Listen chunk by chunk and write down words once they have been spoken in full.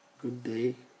Good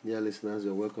day, dear listeners.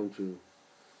 You're welcome to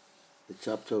the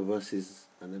Chapter Verses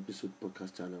and Episode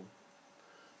podcast channel.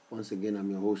 Once again,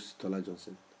 I'm your host, Tola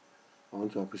Johnson. I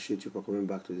want to appreciate you for coming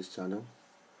back to this channel,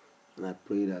 and I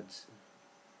pray that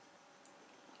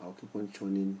I'll keep on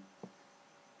churning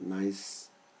nice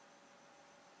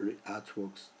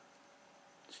artworks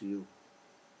to you.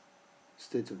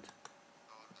 Stay tuned.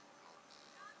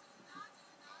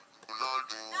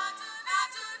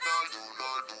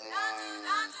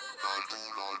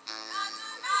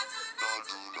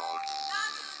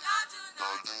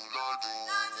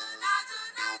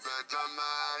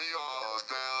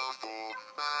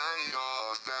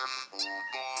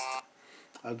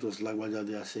 That was Lagbaja.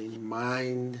 They are saying,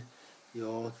 mind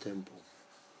your temple.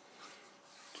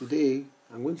 Today,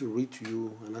 I'm going to read to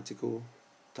you an article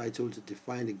titled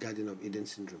Define the Garden of Eden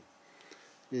Syndrome.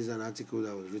 This is an article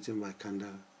that was written by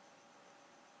Kanda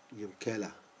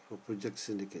Yumkela for Project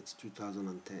Syndicate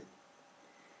 2010.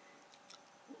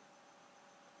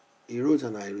 He wrote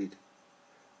and I read,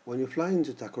 when you fly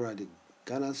into Takoradi,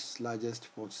 Ghana's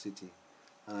largest port city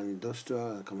and an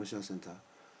industrial and commercial center,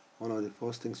 one of the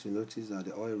first things you notice are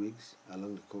the oil rigs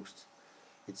along the coast.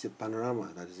 It's a panorama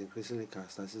that is increasingly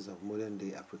characteristic of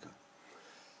modern-day Africa.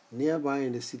 Nearby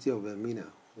in the city of Elmina,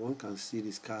 one can see the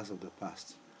scars of the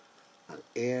past. An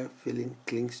air feeling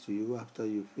clings to you after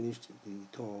you've finished the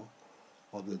tour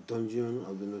of the dungeon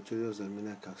of the notorious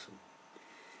Elmina Castle,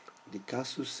 the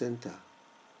castle center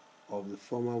of the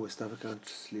former West African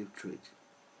slave trade.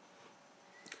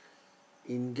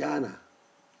 In Ghana,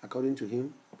 according to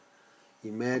him, he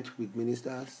met with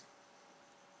ministers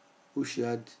who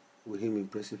shared with him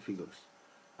impressive figures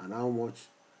and how much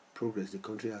progress the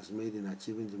country has made in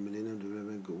achieving the Millennium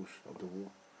Development Goals of the war,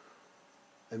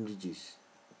 MDGs.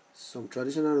 Some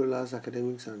traditional rulers,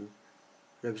 academics, and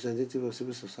representatives of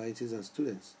civil societies and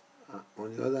students,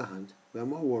 on the other hand, were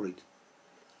more worried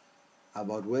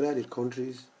about whether the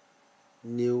country's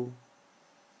new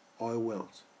oil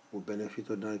wealth will benefit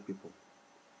ordinary people.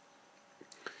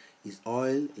 Is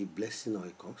oil a blessing or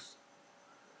a curse?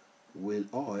 Will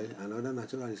oil and other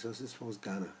natural resources force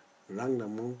Ghana, ranked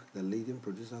among the leading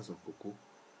producers of cocoa,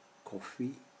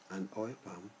 coffee, and oil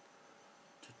palm,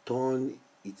 to turn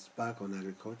its back on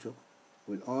agriculture?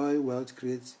 Will oil wealth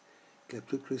create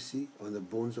kleptocracy on the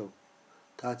bones of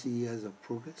 30 years of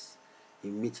progress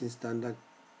in meeting standard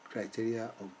criteria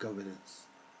of governance?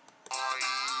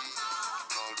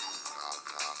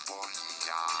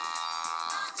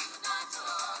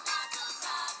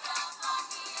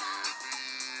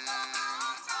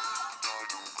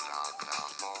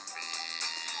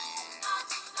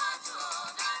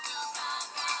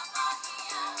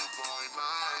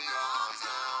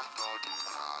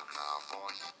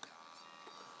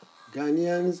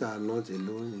 Ghanaians are not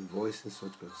alone in voicing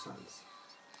such concerns.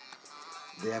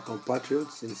 Their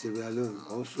compatriots in Sierra Leone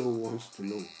also want to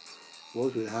know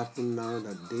what will happen now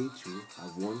that they too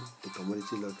have won the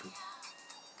commodity lottery.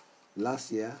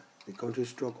 Last year, the country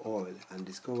struck oil and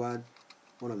discovered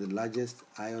one of the largest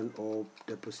iron ore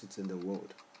deposits in the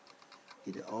world.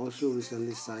 It also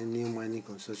recently signed new mining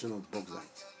concession of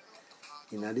bauxite.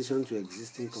 In addition to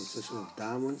existing concession of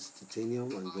diamonds,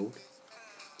 titanium, and gold,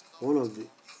 one of the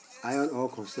iron ore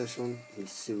concession in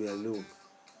Sierra Leone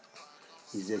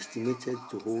is estimated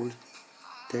to hold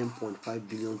 10.5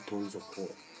 billion tons of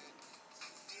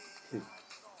ore.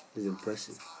 It's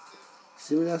impressive.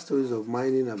 Similar stories of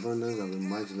mining abundance have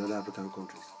emerged in other African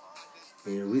countries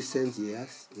in recent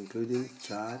years, including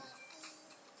Chad,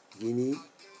 Guinea,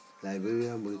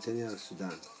 Liberia, Mauritania, and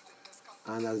Sudan.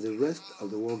 And as the rest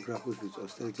of the world grapples with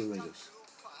austerity measures,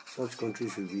 such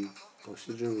countries should be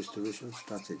considering restoration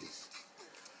strategies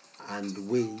and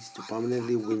ways to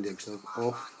permanently wean themselves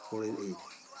off foreign aid.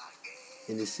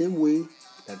 In the same way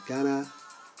that Ghana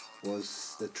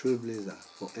was the trailblazer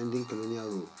for ending colonial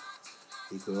rule,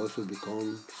 it could also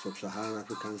become sub-Saharan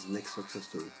Africa's next success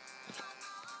story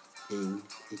in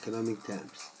economic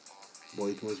terms. But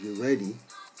it must be ready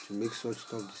to make such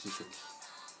tough decisions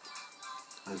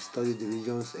and study the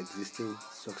region's existing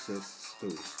success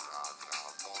stories.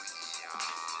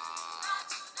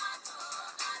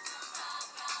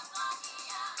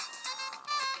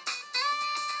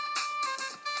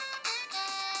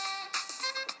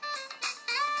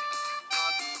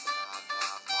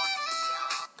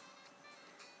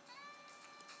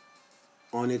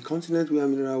 On a continent where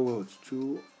mineral wealth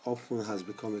too often has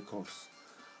become a curse,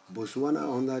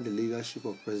 Botswana, under the leadership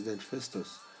of President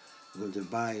Festus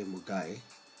Gonzebai Mugabe,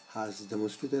 has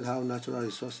demonstrated how natural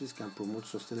resources can promote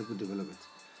sustainable development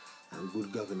and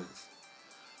good governance.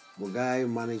 Mugabe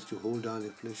managed to hold down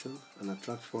inflation and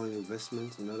attract foreign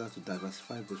investment in order to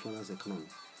diversify Botswana's economy.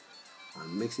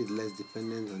 and makes it less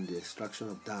dependent on the extraction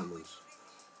of diamonds,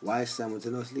 while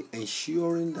simultaneously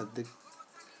ensuring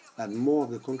that more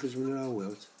of the country's mineral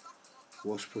wealth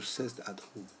was processed at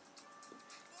home.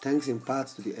 Thanks in part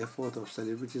to the effort of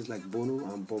celebrities like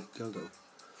Bono and Bob Geldof,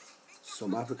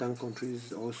 some African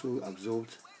countries also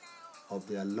absorbed of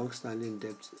their long-standing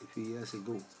debt a few years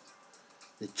ago.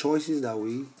 The choices that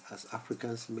we as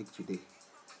Africans make today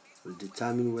will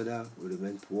determine whether we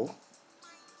remain poor,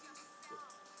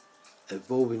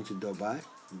 evolve into Dubai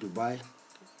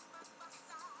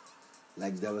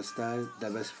like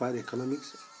diversified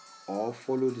economics, or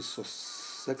follow the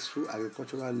successful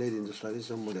agricultural-led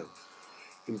industrialization model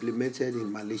implemented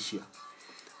in Malaysia,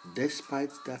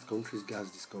 despite that country's gas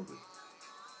discovery.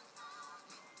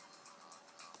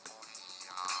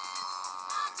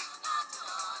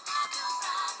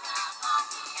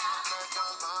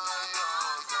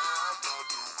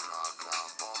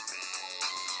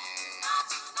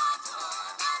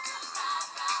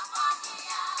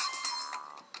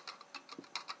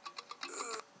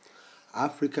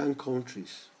 African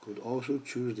countries could also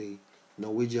choose the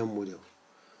Norwegian model,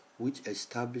 which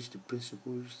established the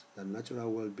principles that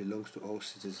natural wealth belongs to all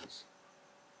citizens,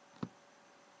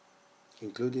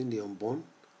 including the unborn,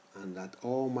 and that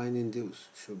all mining deals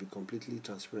should be completely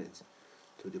transparent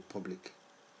to the public.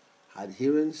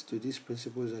 Adherence to these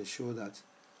principles ensure that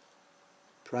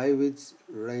private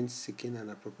rent-seeking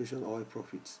and appropriation oil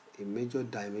profits, a major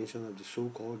dimension of the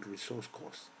so-called resource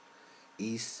cost,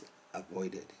 is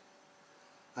avoided.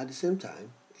 At the same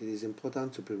time, it is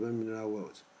important to prevent mineral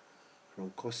wealth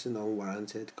from causing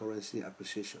unwarranted currency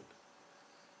appreciation,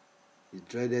 the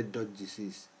dreaded Dutch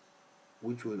disease,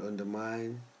 which will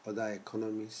undermine other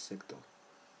economy sector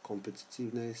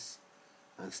competitiveness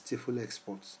and stifle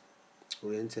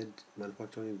exports-oriented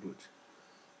manufacturing growth,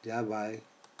 thereby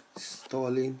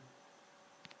stalling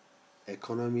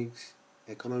economic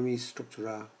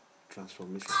structural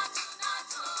transformation.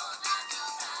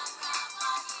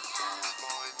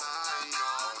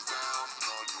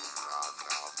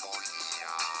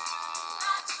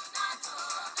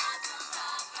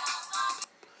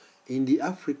 In the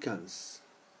Africans'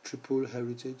 triple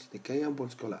heritage, the Kenyan-born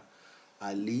scholar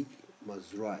Ali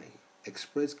Mazrui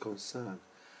expressed concern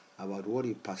about what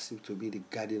he perceived to be the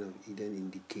Garden of Eden in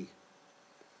decay.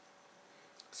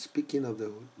 Speaking of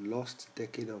the lost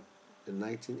decade of the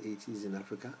 1980s in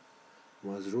Africa,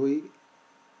 Mazrui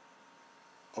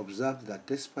observed that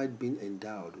despite being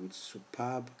endowed with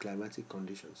superb climatic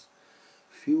conditions,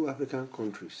 few African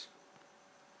countries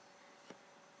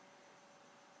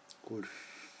could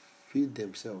feed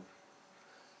themselves.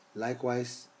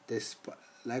 Likewise,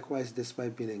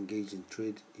 despite being engaged in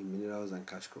trade in minerals and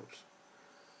cash crops,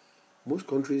 most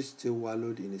countries still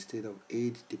wallowed in a state of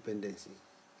aid dependency.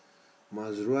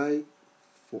 Mazrui,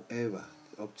 forever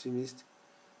the optimist,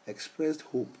 expressed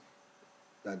hope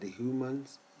that the human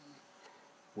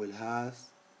will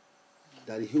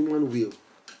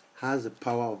has the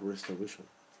power of restoration.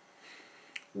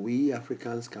 We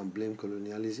Africans can blame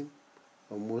colonialism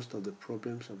for most of the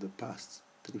problems of the past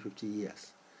 350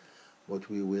 years, but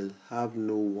we will have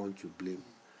no one to blame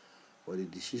for the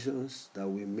decisions that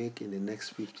we make in the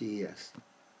next 50 years.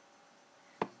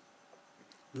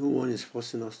 No one is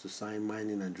forcing us to sign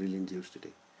mining and drilling deals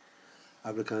today.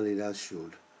 African leaders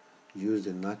should use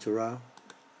the Natural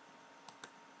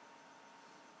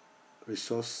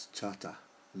Resource Charter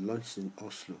launched in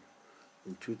Oslo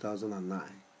in 2009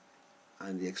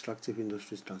 and the Extractive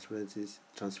Industries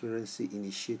Transparency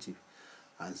Initiative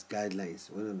as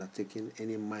guidelines when undertaking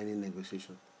any mining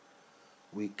negotiation.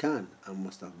 We can and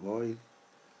must avoid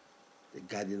the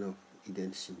Garden of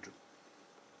Eden syndrome.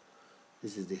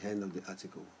 This is the end of the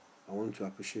article. I want to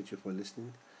appreciate you for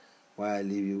listening while I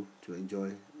leave you to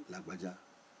enjoy Lagbaja.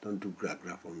 Don't do gra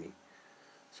for me.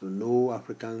 So no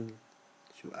African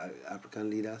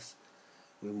leaders,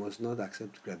 we must not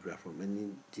accept gra from any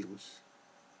deals.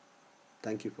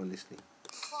 Thank you for listening.